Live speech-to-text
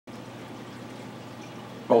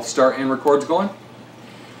Both start and records going.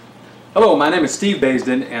 Hello, my name is Steve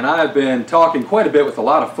Baisden, and I've been talking quite a bit with a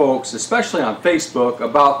lot of folks, especially on Facebook,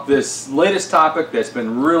 about this latest topic that's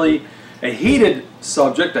been really a heated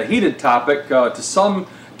subject, a heated topic. To some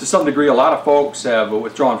degree, a lot of folks have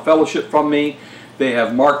withdrawn fellowship from me. They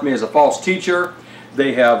have marked me as a false teacher.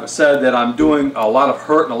 They have said that I'm doing a lot of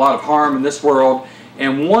hurt and a lot of harm in this world.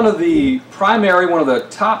 And one of the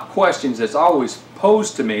top questions that's always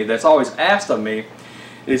posed to me, that's always asked of me,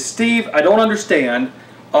 is, Steve, I don't understand.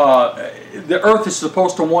 The earth is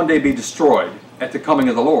supposed to one day be destroyed at the coming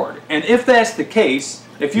of the Lord. And if that's the case,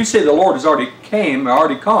 if you say the Lord has already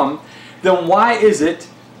come, then why is it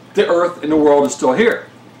the earth and the world is still here?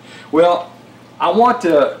 Well, I want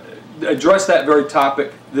to address that very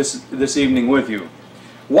topic this evening with you.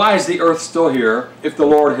 Why is the earth still here if the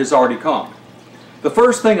Lord has already come? The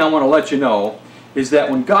first thing I want to let you know is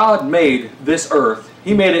that when God made this earth,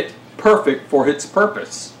 He made it perfect for its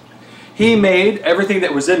purpose. He made everything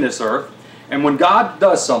that was in this earth, and when God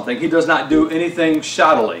does something, He does not do anything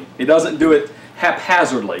shoddily. He doesn't do it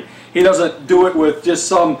haphazardly. He doesn't do it with just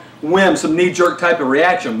some whim, some knee-jerk type of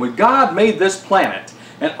reaction. When God made this planet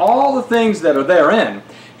and all the things that are therein,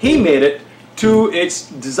 He made it to its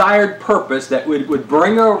desired purpose that would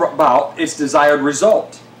bring about its desired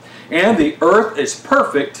result. And the earth is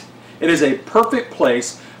perfect. It is a perfect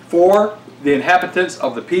place for the inhabitants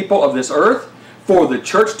of the people of this earth, for the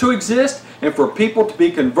church to exist, and for people to be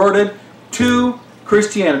converted to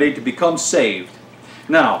Christianity, to become saved.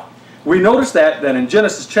 Now, we notice that in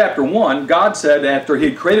Genesis chapter 1, God said, after He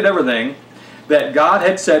had created everything, that God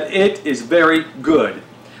had said, it is very good.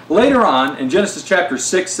 Later on, in Genesis chapter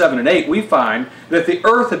 6, 7, and 8, we find that the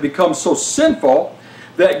earth had become so sinful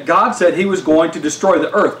that God said He was going to destroy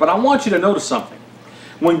the earth. But I want you to notice something.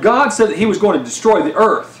 When God said that He was going to destroy the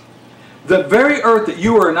earth that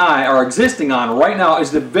you and I are existing on right now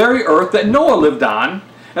is the very earth that Noah lived on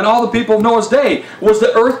and all the people of Noah's day. Was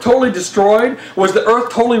the earth totally destroyed? Was the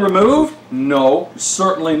earth totally removed? No,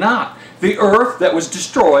 certainly not. The earth that was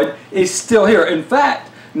destroyed is still here. In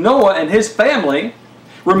fact, Noah and his family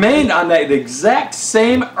remained on the exact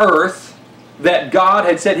same earth that God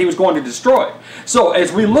had said He was going to destroy. So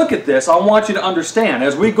as we look at this, I want you to understand,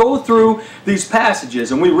 as we go through these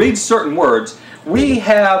passages and we read certain words, we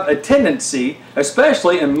have a tendency,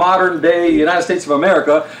 especially in modern day United States of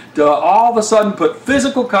America, to all of a sudden put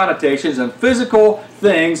physical connotations and physical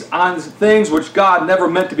things on things which God never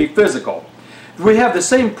meant to be physical. We have the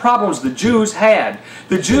same problems the Jews had.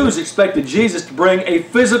 The Jews expected Jesus to bring a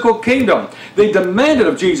physical kingdom. They demanded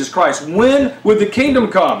of Jesus Christ, when would the kingdom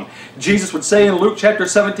come? Jesus would say in Luke chapter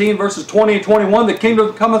 17, verses 20 and 21, the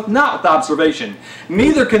kingdom cometh not with observation.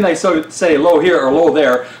 Neither can they say, lo here or lo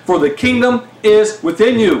there, for the kingdom is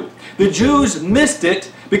within you. The Jews missed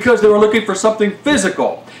it because they were looking for something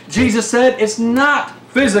physical. Jesus said, it's not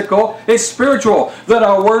physical, it's spiritual. That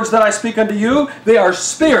our words that I speak unto you, they are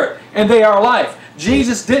spirit and they are life.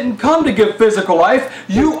 Jesus didn't come to give physical life.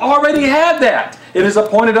 You already had that. It is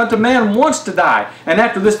appointed unto man once to die, and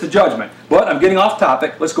after this the judgment. But I'm getting off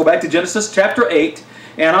topic. Let's go back to Genesis chapter 8,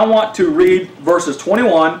 and I want to read verses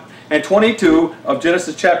 21 and 22 of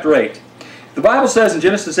Genesis chapter 8. The Bible says in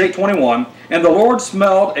Genesis 8:21, and the Lord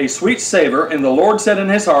smelled a sweet savor, and the Lord said in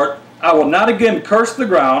His heart, I will not again curse the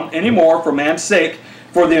ground any more for man's sake,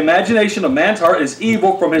 for the imagination of man's heart is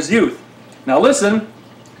evil from his youth. Now listen,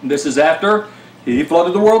 this is after He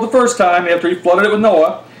flooded the world the first time, after He flooded it with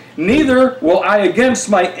Noah. Neither will I again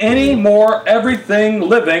smite any more everything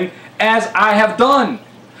living as I have done.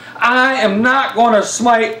 I am not going to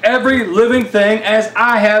smite every living thing as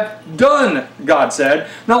I have done, God said.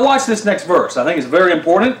 Now watch this next verse. I think it's very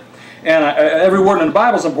important, and every word in the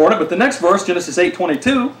Bible is important, but the next verse, Genesis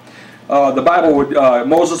 8:22,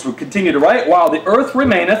 Moses would continue to write, while the earth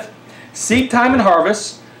remaineth, seed time and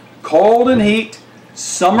harvest, cold and heat,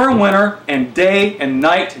 summer and winter, and day and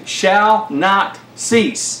night shall not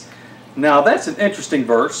cease. Now that's an interesting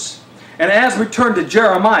verse. And as we turn to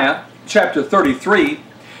Jeremiah chapter 33,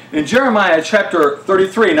 in Jeremiah chapter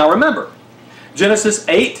 33, now remember, Genesis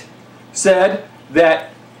 8 said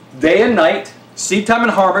that day and night, seed time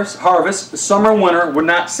and harvest, summer and winter would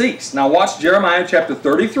not cease. Now watch Jeremiah chapter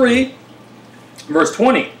 33, verse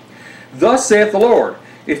 20. Thus saith the Lord,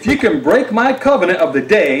 if you can break my covenant of the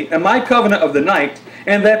day and my covenant of the night,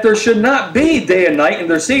 and that there should not be day and night in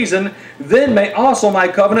their season, then may also my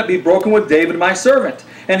covenant be broken with David my servant,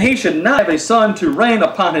 and he should not have a son to reign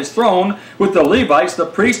upon his throne with the Levites, the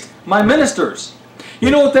priests, my ministers. You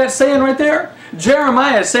know what that's saying right there?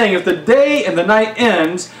 Jeremiah is saying if the day and the night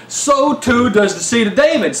ends, so too does the seed of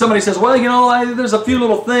David. Somebody says, well, you know, there's a few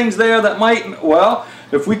little things there that might, well,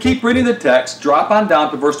 if we keep reading the text, drop on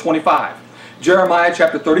down to verse 25. Jeremiah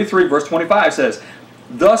chapter 33, verse 25 says,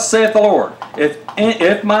 "Thus saith the Lord,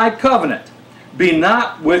 if my covenant be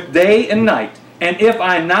not with day and night, and if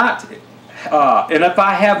I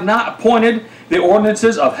have not appointed the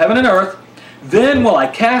ordinances of heaven and earth, then will I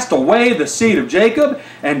cast away the seed of Jacob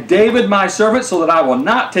and David my servant, so that I will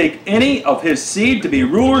not take any of his seed to be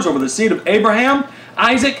rulers over the seed of Abraham,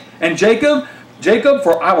 Isaac, and Jacob,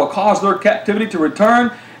 for I will cause their captivity to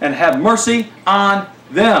return and have mercy on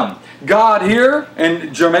them." God here,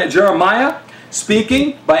 and Jeremiah,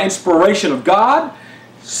 speaking by inspiration of God,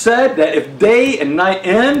 said that if day and night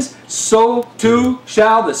ends, so too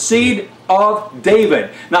shall the seed of David.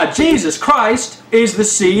 Now Jesus Christ is the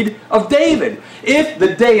seed of David. If the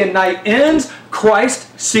day and night ends, Christ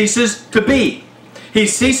ceases to be. He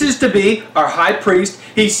ceases to be our high priest.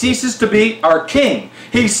 He ceases to be our king.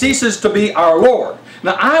 He ceases to be our Lord.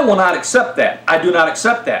 Now I will not accept that. I do not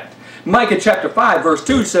accept that. Micah chapter 5 verse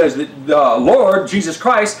 2 says that the Lord, Jesus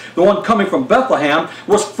Christ, the one coming from Bethlehem,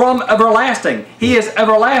 was from everlasting. He is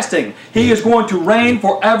everlasting. He is going to reign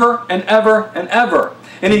forever and ever and ever.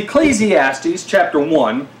 In Ecclesiastes chapter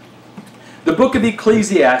 1, the book of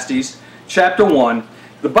Ecclesiastes chapter 1,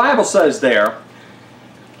 the Bible says there,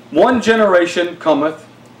 "One generation cometh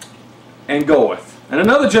and goeth, and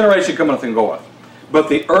another generation cometh and goeth, but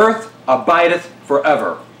the earth abideth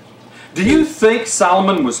forever." Do you think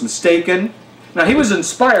Solomon was mistaken? Now, he was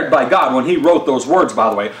inspired by God when he wrote those words, by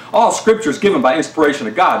the way. All Scripture is given by inspiration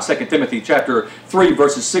of God, 2 Timothy chapter 3,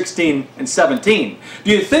 verses 16 and 17.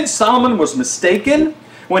 Do you think Solomon was mistaken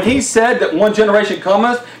when he said that one generation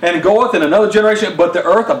cometh and goeth, and another generation, but the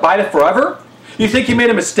earth abideth forever? You think he made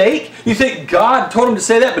a mistake? You think God told him to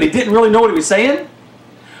say that, but he didn't really know what he was saying?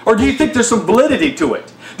 Or do you think there's some validity to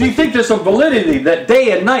it? Do you think there's some validity that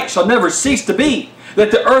day and night shall never cease to be? That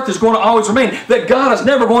the earth is going to always remain? That God is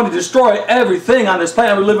never going to destroy everything on this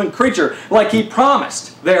planet, every living creature, like He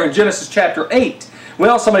promised there in Genesis chapter 8?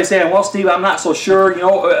 Well, somebody's saying, "Well, Steve, I'm not so sure. You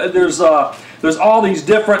know, there's all these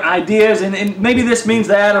different ideas, and maybe this means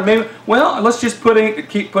that, or maybe..." Well, let's just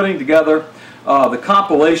keep putting together the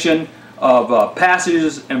compilation of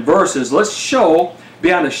passages and verses. Let's show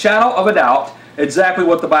beyond a shadow of a doubt exactly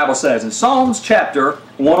what the Bible says. In Psalms chapter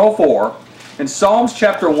 104,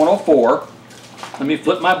 let me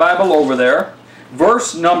flip my Bible over there.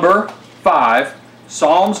 Verse number 5,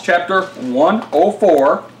 Psalms chapter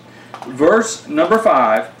 104, verse number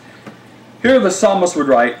 5. Here the psalmist would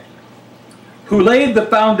write, "Who laid the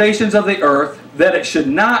foundations of the earth, that it should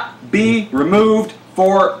not be removed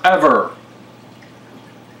forever."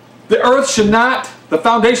 The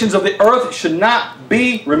foundations of the earth should not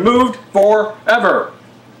be removed forever.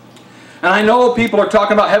 And I know people are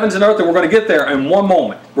talking about heavens and earth, and we're going to get there in one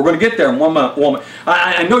moment. We're going to get there in one moment.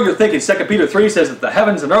 I know you're thinking 2 Peter 3 says that the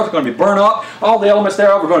heavens and earth are going to be burned up. All the elements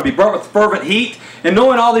thereof are going to be burnt with fervent heat. And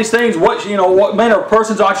knowing all these things, what manner of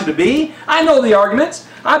persons ought you to be? I know the arguments.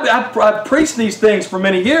 I've preached these things for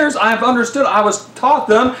many years. I've understood. I was taught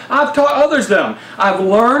them. I've taught others them. I've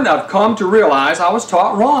learned. I've come to realize I was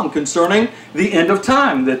taught wrong concerning the end of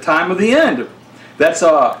time, the time of the end.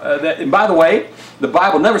 And by the way, the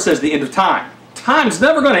Bible never says the end of time. Time's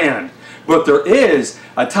never going to end. But there is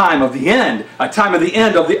a time of the end. A time of the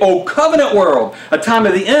end of the old covenant world. A time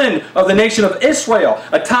of the end of the nation of Israel.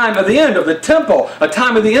 A time of the end of the temple. A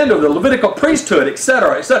time of the end of the Levitical priesthood,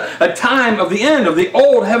 etc., etc. A time of the end of the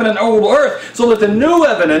old heaven and old earth, so that the new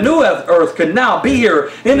heaven and new earth can now be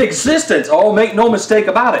here in existence. Oh, make no mistake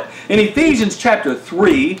about it. In Ephesians chapter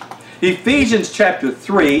 3,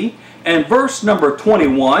 and verse number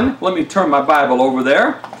 21, let me turn my Bible over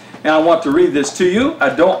there, and I want to read this to you. I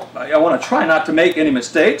want to try not to make any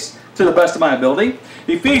mistakes to the best of my ability.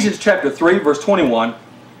 Ephesians chapter 3, verse 21,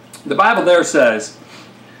 the Bible there says,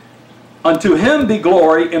 "Unto Him be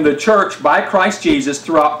glory in the church by Christ Jesus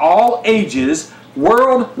throughout all ages,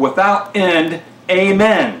 world without end.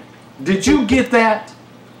 Amen." Did you get that?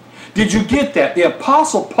 Did you get that? The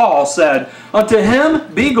Apostle Paul said, "Unto Him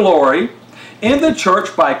be glory in the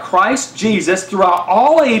church by Christ Jesus throughout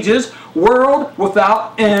all ages, world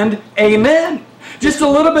without end. Amen." Just a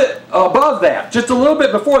little bit above that, just a little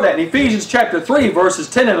bit before that, in Ephesians chapter 3, verses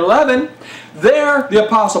 10 and 11, there the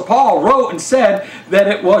Apostle Paul wrote and said that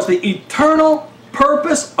it was the eternal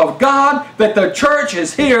purpose of God that the church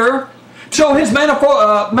is here to show His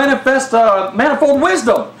manifold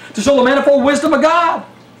wisdom, to show the manifold wisdom of God.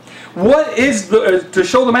 What is to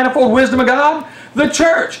show the manifold wisdom of God? The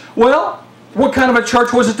church. Well, what kind of a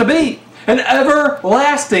church was it to be? An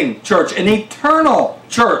everlasting church, an eternal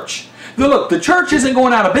church. Now look, the church isn't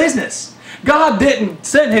going out of business. God didn't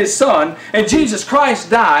send His Son, and Jesus Christ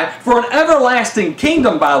died for an everlasting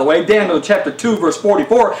kingdom, by the way. Daniel chapter 2 verse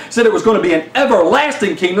 44 said it was going to be an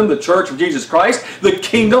everlasting kingdom, the church of Jesus Christ, the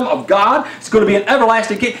kingdom of God. It's going to be an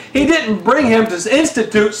everlasting kingdom. He didn't bring Him to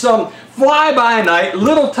institute some fly-by-night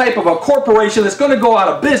little type of a corporation that's going to go out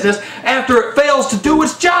of business after it fails to do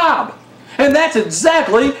its job. And that's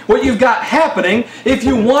exactly what you've got happening. If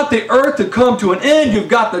you want the earth to come to an end, you've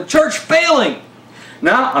got the church failing.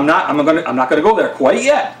 Now, I'm not going to go there quite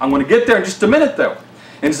yet. I'm going to get there in just a minute, though.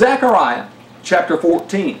 In Zechariah chapter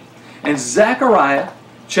 14. In Zechariah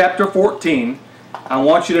chapter 14, I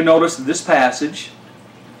want you to notice this passage.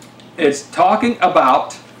 It's talking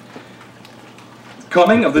about the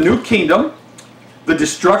coming of the new kingdom, the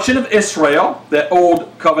destruction of Israel, that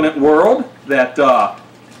old covenant world, that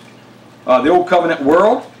the old covenant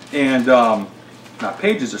world, and my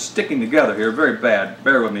pages are sticking together here, very bad.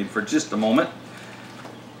 Bear with me for just a moment.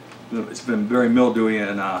 It's been very mildewy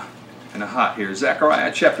and hot here. Zechariah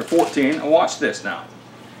chapter 14, and watch this now.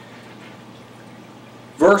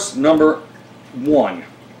 Verse number 1.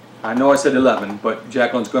 I know I said 11, but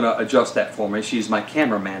Jacqueline's going to adjust that for me. She's my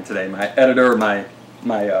cameraman today, my editor, my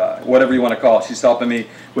whatever you want to call it. She's helping me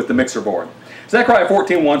with the mixer board. Zechariah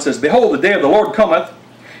 14:1 says, "Behold, the day of the Lord cometh,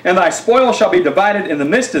 and thy spoil shall be divided in the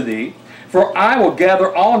midst of thee, for I will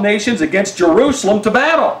gather all nations against Jerusalem to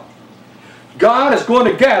battle." God is going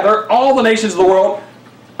to gather all the nations of the world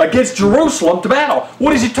against Jerusalem to battle.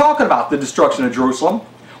 What is He talking about, the destruction of Jerusalem?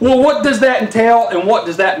 Well, what does that entail, and what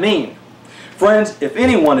does that mean? Friends, if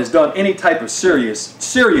anyone has done any type of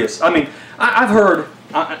serious, I mean, I've heard,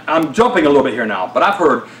 I'm jumping a little bit here now, but I've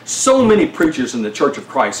heard so many preachers in the Church of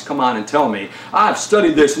Christ come on and tell me, I've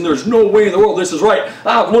studied this and there's no way in the world this is right.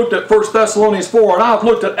 I've looked at 1 Thessalonians 4, and I've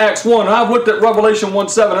looked at Acts 1, and I've looked at Revelation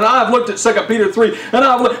 1:7, and I've looked at 2 Peter 3,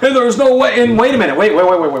 and there's no way, and wait a minute, wait.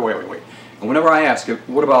 And whenever I ask him,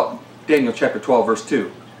 what about Daniel chapter 12, verse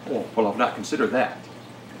 2? Oh, well, I've not considered that.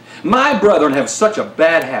 My brethren have such a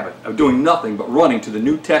bad habit of doing nothing but running to the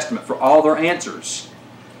New Testament for all their answers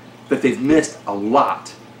that they've missed a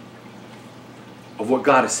lot of what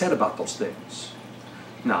God has said about those things.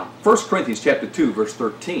 Now, 1 Corinthians chapter 2, verse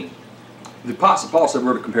 13. The Apostle Paul said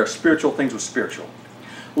we're to compare spiritual things with spiritual.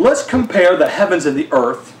 Let's compare the heavens and the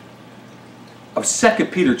earth of 2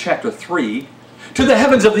 Peter chapter 3 to the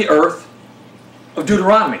heavens of the earth of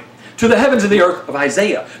Deuteronomy, to the heavens and the earth of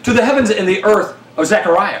Isaiah, to the heavens and the earth of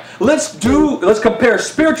Zechariah. Let's compare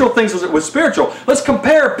spiritual things with spiritual. Let's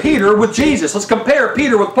compare Peter with Jesus. Let's compare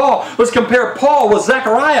Peter with Paul. Let's compare Paul with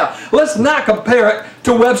Zechariah. Let's not compare it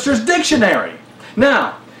to Webster's dictionary.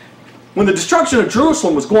 Now, when the destruction of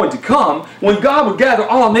Jerusalem was going to come, when God would gather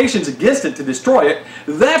all nations against it to destroy it,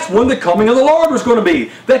 that's when the coming of the Lord was going to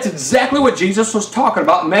be. That's exactly what Jesus was talking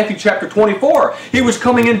about in Matthew chapter 24. He was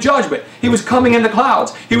coming in judgment. He was coming in the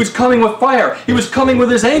clouds. He was coming with fire. He was coming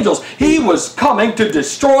with His angels. He was coming to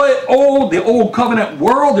destroy the old covenant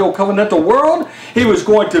world, the old covenantal world. He was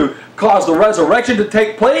going to cause the resurrection to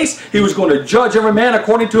take place. He was going to judge every man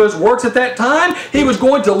according to his works at that time. He was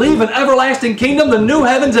going to leave an everlasting kingdom, the new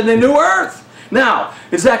heavens and the new earth. Now,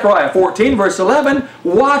 in Zechariah 14, verse 11,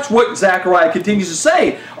 watch what Zechariah continues to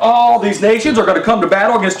say. All these nations are going to come to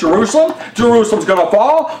battle against Jerusalem. Jerusalem's going to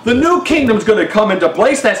fall. The new kingdom's going to come into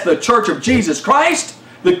place. That's the church of Jesus Christ,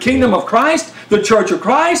 the kingdom of Christ, the church of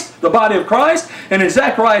Christ, the body of Christ. And in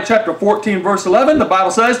Zechariah chapter 14, verse 11, the Bible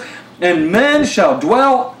says, "And men shall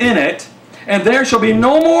dwell in it, and there shall be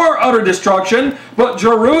no more utter destruction, but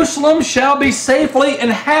Jerusalem shall be safely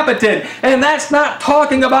inhabited." And that's not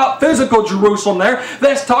talking about physical Jerusalem there.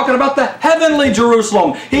 That's talking about the heavenly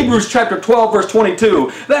Jerusalem. Hebrews chapter 12, verse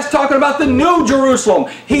 22. That's talking about the new Jerusalem.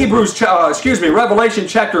 Revelation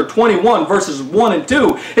chapter 21, verses 1 and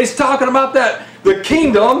 2. It's talking about the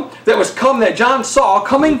kingdom that was coming, that John saw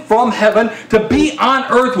coming from heaven to be on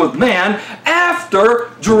earth with man after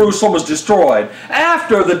Jerusalem was destroyed,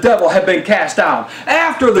 after the devil had been cast down,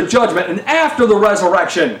 after the judgment, and after the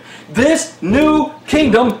resurrection. This new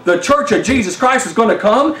kingdom, the church of Jesus Christ, is going to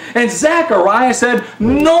come, and Zechariah said,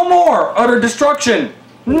 no more utter destruction.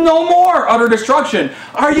 No more utter destruction.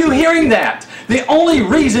 Are you hearing that? The only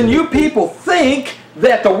reason you people think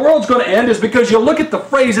that the world's going to end is because you look at the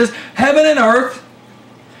phrases heaven and earth,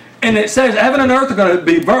 and it says heaven and earth are going to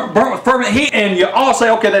be burnt with fervent heat, and you all say,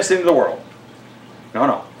 okay, that's the end of the world.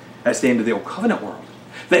 No. That's the end of the Old Covenant world.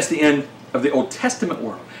 That's the end of the Old Testament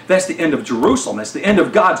world. That's the end of Jerusalem. That's the end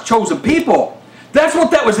of God's chosen people. That's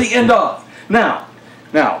what that was the end of. Now,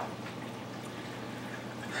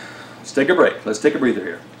 let's take a break. Let's take a breather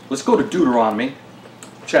here. Let's go to Deuteronomy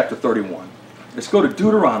chapter 31. Let's go to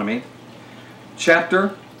Deuteronomy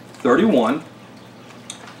chapter 31,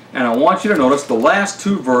 And I want you to notice the last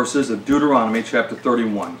two verses of Deuteronomy chapter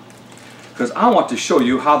 31. Because I want to show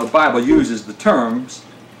you how the Bible uses the terms,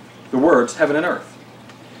 the words, heaven and earth.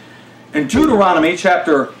 In Deuteronomy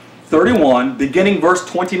chapter 31, beginning verse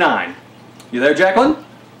 29. You there, Jacqueline?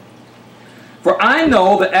 For I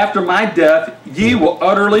know that after my death ye will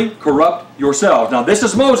utterly corrupt yourselves. Now this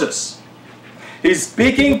is Moses. He's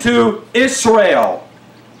speaking to Israel,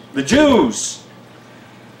 the Jews.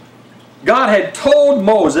 God had told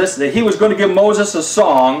Moses that he was going to give Moses a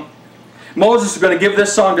song. Moses was going to give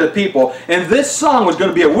this song to the people, and this song was going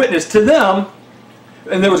to be a witness to them,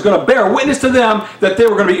 and it was going to bear witness to them that they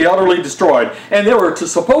were going to be utterly destroyed. And they were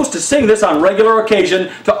supposed to sing this on regular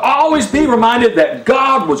occasion to always be reminded that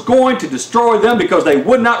God was going to destroy them because they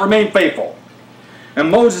would not remain faithful. And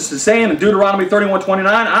Moses is saying in Deuteronomy 31:29,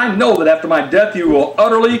 I know that after my death you will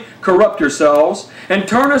utterly corrupt yourselves and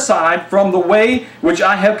turn aside from the way which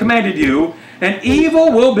I have commanded you, and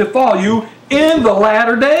evil will befall you in the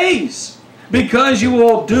latter days, because you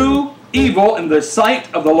will do evil in the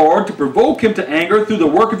sight of the Lord to provoke him to anger through the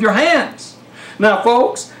work of your hands. Now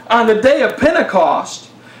folks, on the day of Pentecost,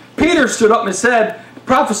 Peter stood up and said,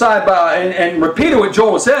 prophesied by, and repeated what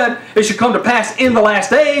Joel said, it should come to pass in the last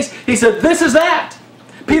days. He said, this is that.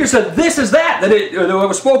 Peter said, this is that it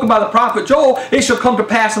was spoken by the prophet Joel, it shall come to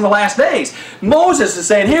pass in the last days. Moses is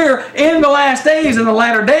saying here, in the last days, in the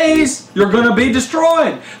latter days, you're going to be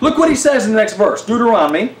destroyed. Look what he says in the next verse,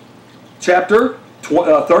 Deuteronomy chapter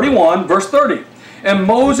 31, verse 30. And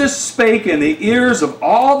Moses spake in the ears of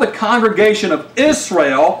all the congregation of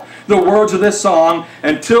Israel the words of this song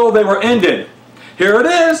until they were ended. Here it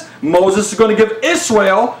is. Moses is going to give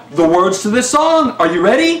Israel the words to this song. Are you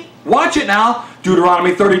ready? Watch it now.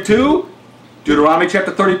 Deuteronomy 32. Deuteronomy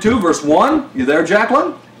chapter 32, verse 1. You there,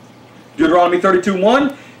 Jacqueline? Deuteronomy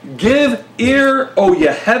 32:1. Give ear, O ye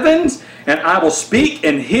heavens, and I will speak,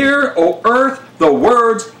 and hear, O earth, the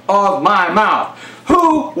words of my mouth.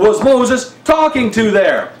 Who was Moses talking to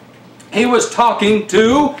there? He was talking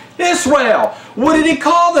to Israel. What did he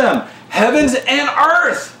call them? Heavens and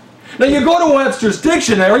earth. Now you go to Webster's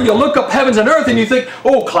dictionary, you look up heavens and earth, and you think,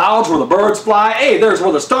 oh, clouds where the birds fly, hey, there's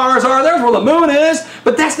where the stars are, there's where the moon is.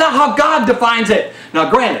 But that's not how God defines it. Now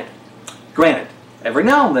granted, every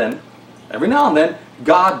now and then,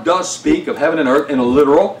 God does speak of heaven and earth in a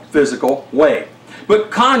literal, physical way. But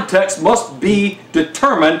context must be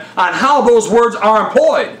determined on how those words are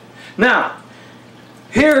employed. Now,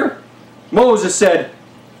 here Moses said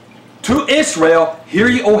to Israel, hear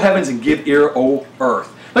ye, O heavens, and give ear, O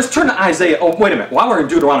earth. Let's turn to Isaiah. Oh, wait a minute. While we're in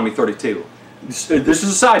Deuteronomy 32, this is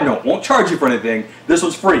a side note. Won't charge you for anything. This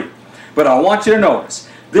was free. But I want you to notice,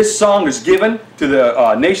 this song is given to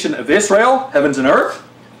the nation of Israel, heavens and earth.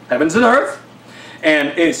 Heavens and earth. And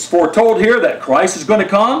it's foretold here that Christ is going to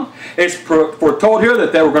come. It's foretold here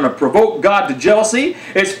that they were going to provoke God to jealousy.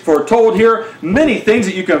 It's foretold here many things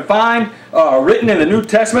that you can find written in the New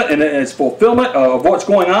Testament, and its fulfillment of what's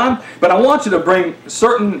going on. But I want you to bring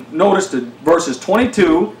certain notice to verses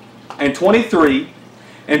 22 and 23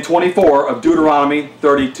 and 24 of Deuteronomy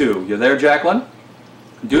 32. You there, Jacqueline?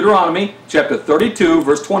 Deuteronomy chapter 32,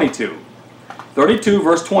 verse 22. 32,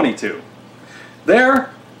 verse 22.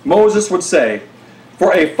 There, Moses would say,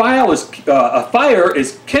 for a fire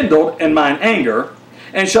is kindled in mine anger,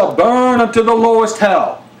 and shall burn unto the lowest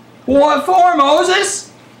hell. What for,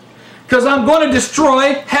 Moses? Because I'm going to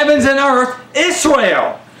destroy heavens and earth,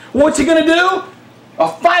 Israel. What's he going to do? A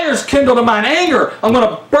fire is kindled in mine anger. I'm going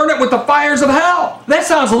to burn it with the fires of hell. That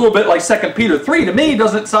sounds a little bit like 2 Peter 3 to me.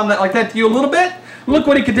 Doesn't it sound like that to you a little bit? Look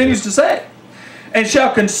what he continues to say. And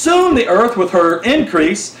shall consume the earth with her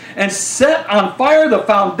increase, and set on fire the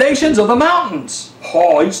foundations of the mountains.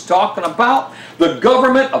 Oh, he's talking about the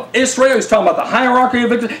government of Israel. He's talking about the hierarchy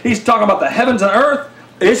of it. He's talking about the heavens and earth,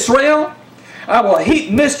 Israel. I will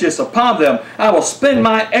heap mischief upon them. I will spin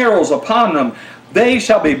my arrows upon them. They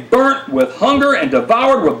shall be burnt with hunger and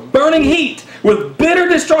devoured with burning heat, with bitter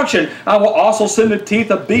destruction. I will also send the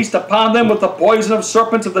teeth of beasts upon them, with the poison of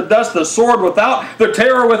serpents, of the dust, the sword without, the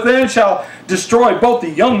terror within shall destroy both the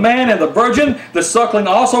young man and the virgin, the suckling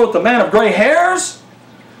also with the man of gray hairs.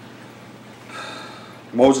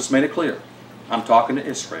 Moses made it clear. I'm talking to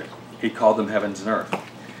Israel. He called them heavens and earth.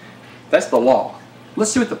 That's the law.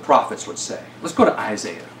 Let's see what the prophets would say. Let's go to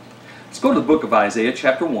Isaiah. Let's go to the book of Isaiah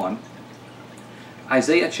chapter 1.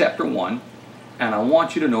 Isaiah chapter 1, and I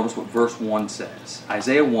want you to notice what verse 1 says.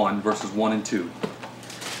 Isaiah 1, verses 1 and 2.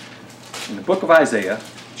 In the book of Isaiah,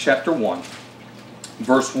 chapter 1,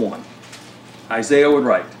 verse 1, Isaiah would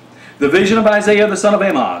write, the vision of Isaiah the son of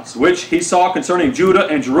Amoz, which he saw concerning Judah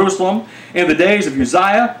and Jerusalem in the days of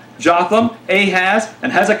Uzziah, Jotham, Ahaz,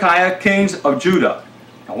 and Hezekiah, kings of Judah.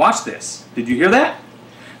 Now watch this. Did you hear that?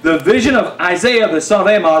 The vision of Isaiah the son of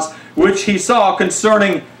Amoz, which he saw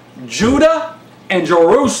concerning Judah and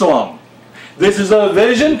Jerusalem. This is a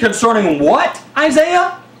vision concerning what,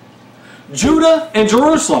 Isaiah? Judah and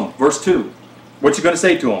Jerusalem. Verse 2. What's he going to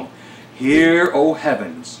say to him? Hear, O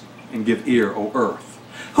heavens, and give ear, O earth.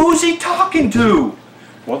 Who's he talking to?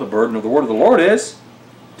 Well, the burden of the word of the Lord is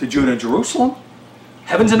to Judah and Jerusalem.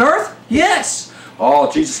 Heavens and earth? Yes. Oh,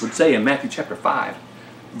 Jesus would say in Matthew chapter 5,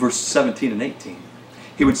 verse 17 and 18.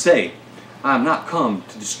 He would say, I am not come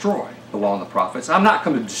to destroy the law and the prophets. I'm not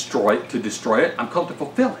come to destroy it. I'm come to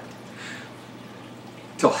fulfill it.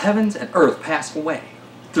 Till heavens and earth pass away,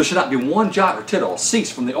 there should not be one jot or tittle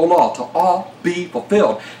cease from the old law till all be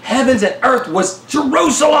fulfilled. Heavens and earth was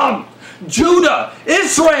Jerusalem, Judah,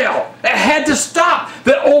 Israel. It had to stop.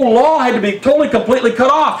 That old law had to be totally, completely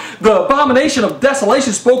cut off. The abomination of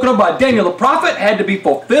desolation spoken of by Daniel the prophet had to be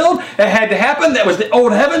fulfilled. It had to happen. That was the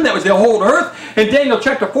old heaven. That was the old earth. In Daniel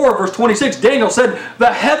chapter 4, verse 26, Daniel said,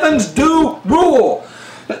 the heavens do rule.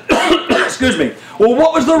 Excuse me. Well,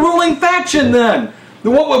 what was the ruling faction then?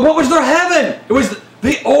 What was their heaven? It was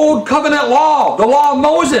the old covenant law, the law of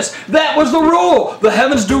Moses. That was the rule. The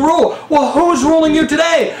heavens do rule. Well, who's ruling you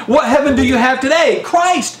today? What heaven do you have today?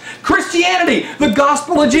 Christ. Christianity. The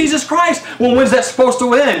gospel of Jesus Christ. Well, when's that supposed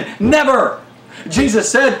to end? Never. Jesus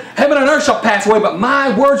said, heaven and earth shall pass away, but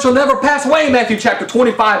my word shall never pass away. Matthew chapter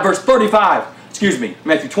 25, verse 35. Excuse me,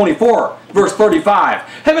 Matthew 24, verse 35.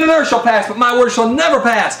 Heaven and earth shall pass, but my word shall never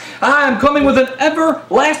pass. I am coming with an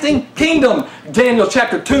everlasting kingdom. Daniel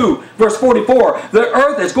chapter 2, verse 44. The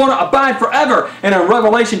earth is going to abide forever. And in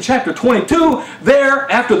Revelation chapter 22, there,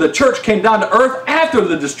 after the church came down to earth, after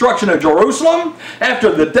the destruction of Jerusalem,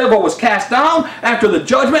 after the devil was cast down, after the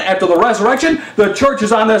judgment, after the resurrection, the church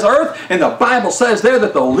is on this earth. And the Bible says there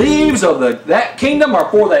that the leaves of that kingdom are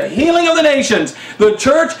for the healing of the nations. The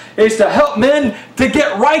church is to help men to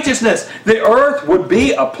get righteousness. The earth would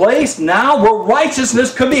be a place now where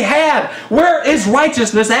righteousness could be had. Where is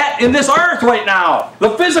righteousness at in this earth right now?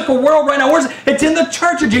 The physical world right now, it's in the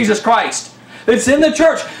church of Jesus Christ. It's in the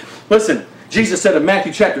church. Listen, Jesus said in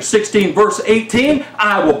Matthew chapter 16, verse 18,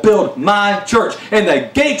 I will build my church, and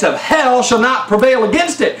the gates of hell shall not prevail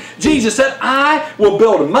against it. Jesus said, I will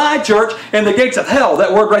build my church, and the gates of hell,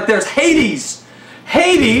 that word right there is Hades.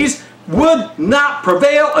 Hades would not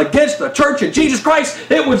prevail against the church of Jesus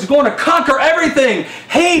Christ. It was going to conquer everything.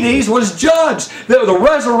 Hades was judged. The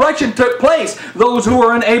resurrection took place. Those who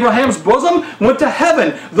were in Abraham's bosom went to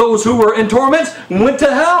heaven. Those who were in torments went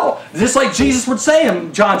to hell. Just like Jesus would say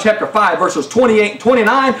in John chapter 5, verses 28 and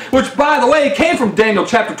 29, which, by the way, came from Daniel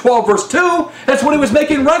chapter 12, verse 2. That's what he was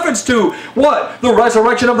making reference to. What? The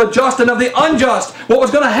resurrection of the just and of the unjust. What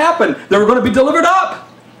was going to happen? They were going to be delivered up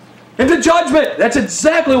into judgment. That's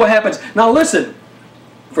exactly what happens. Now listen,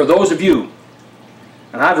 for those of you,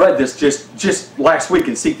 and I've read this just last week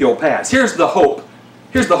in Seek the Old Paths. Here's the hope.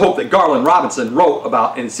 Here's the hope that Garland Robinson wrote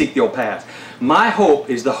about in Seek the Old Paths. My hope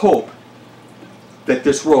is the hope that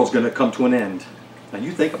this world's going to come to an end. Now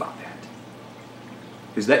you think about that.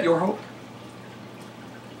 Is that your hope?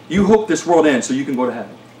 You hope this world ends so you can go to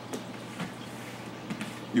heaven.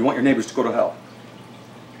 You want your neighbors to go to hell.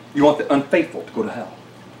 You want the unfaithful to go to hell.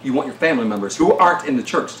 You want your family members who aren't in the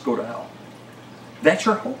church to go to hell. That's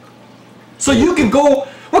your hope. So you can go,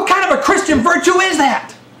 what kind of a Christian virtue is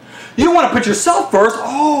that? You want to put yourself first.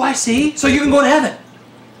 Oh, I see. So you can go to heaven.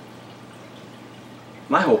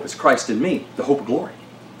 My hope is Christ in me, the hope of glory.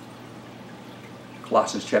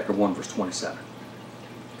 Colossians chapter 1, verse 27.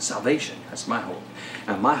 Salvation, that's my hope.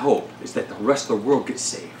 And my hope is that the rest of the world gets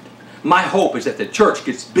saved. My hope is that the church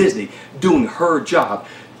gets busy doing her job,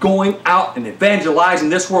 going out and evangelizing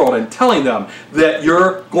this world and telling them that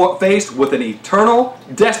you're faced with an eternal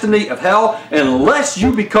destiny of hell unless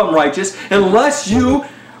you become righteous, unless you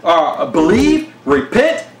believe,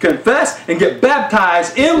 repent, confess, and get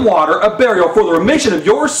baptized in water, a burial for the remission of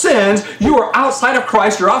your sins. You are outside of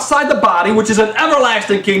Christ. You're outside the body, which is an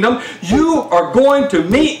everlasting kingdom. You are going to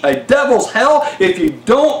meet a devil's hell if you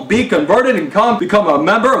don't be converted and become a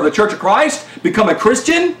member of the Church of Christ, become a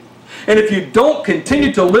Christian. And if you don't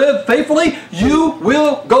continue to live faithfully, you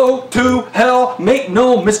will go to hell. Make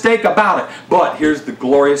no mistake about it. But here's the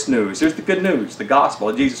glorious news. Here's the good news. The gospel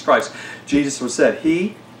of Jesus Christ. Jesus was said,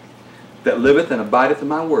 He that liveth and abideth in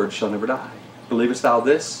my word shall never die. Believest thou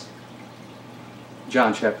this?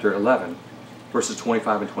 John chapter 11, verses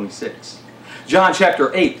 25 and 26. John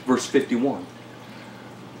chapter 8, verse 51.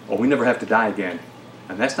 Oh, we never have to die again.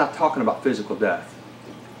 And that's not talking about physical death.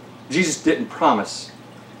 Jesus didn't promise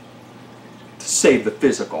to save the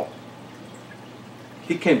physical.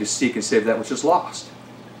 He came to seek and save that which is lost.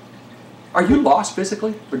 Are you lost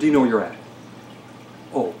physically, or do you know where you're at?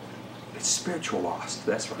 Oh, it's spiritual lost.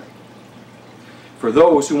 That's right. For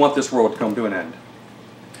those who want this world to come to an end,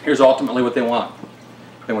 here's ultimately what they want.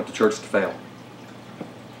 They want the church to fail.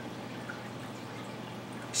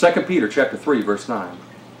 2 Peter chapter 3, verse 9.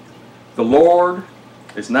 The Lord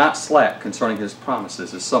is not slack concerning his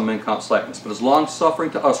promises, as some men count slackness, but is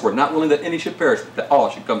long-suffering to usward, not willing that any should perish, but that all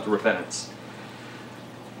should come to repentance.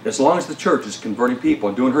 As long as the church is converting people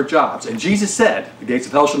and doing her jobs, and Jesus said, the gates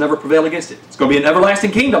of hell shall never prevail against it. It's going to be an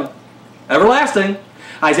everlasting kingdom. Everlasting.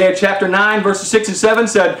 Isaiah chapter 9, verses 6 and 7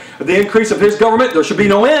 said, the increase of his government, there should be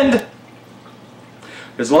no end.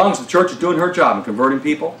 As long as the church is doing her job and converting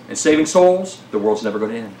people and saving souls, the world's never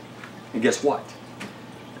going to end. And guess what?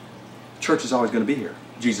 The church is always going to be here.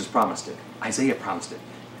 Jesus promised it. Isaiah promised it.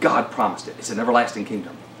 God promised it. It's an everlasting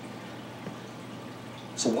kingdom.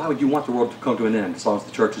 So why would you want the world to come to an end as long as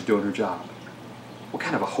the church is doing her job? What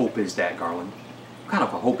kind of a hope is that, Garland? What kind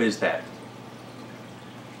of a hope is that?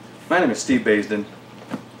 My name is Steve Baisden.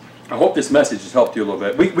 I hope this message has helped you a little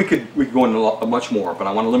bit. We could go into much more, but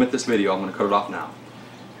I want to limit this video. I'm going to cut it off now.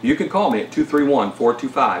 You can call me at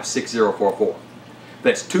 231-425-6044.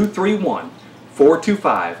 That's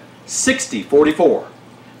 231-425-6044.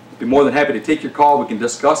 I'd be more than happy to take your call. We can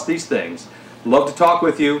discuss these things. Love to talk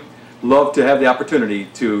with you. Love to have the opportunity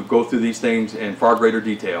to go through these things in far greater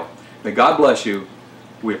detail. May God bless you.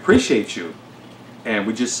 We appreciate you. And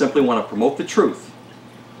we just simply want to promote the truth.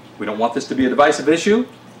 We don't want this to be a divisive issue.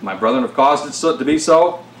 My brethren have caused it to be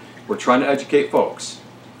so. We're trying to educate folks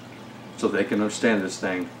so they can understand this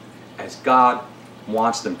thing as God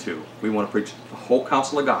wants them to. We want to preach the whole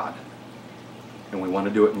counsel of God, and we want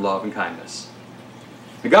to do it in love and kindness.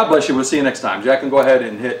 May God bless you. We'll see you next time. Jack can go ahead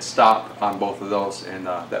and hit stop on both of those, and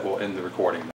that will end the recording.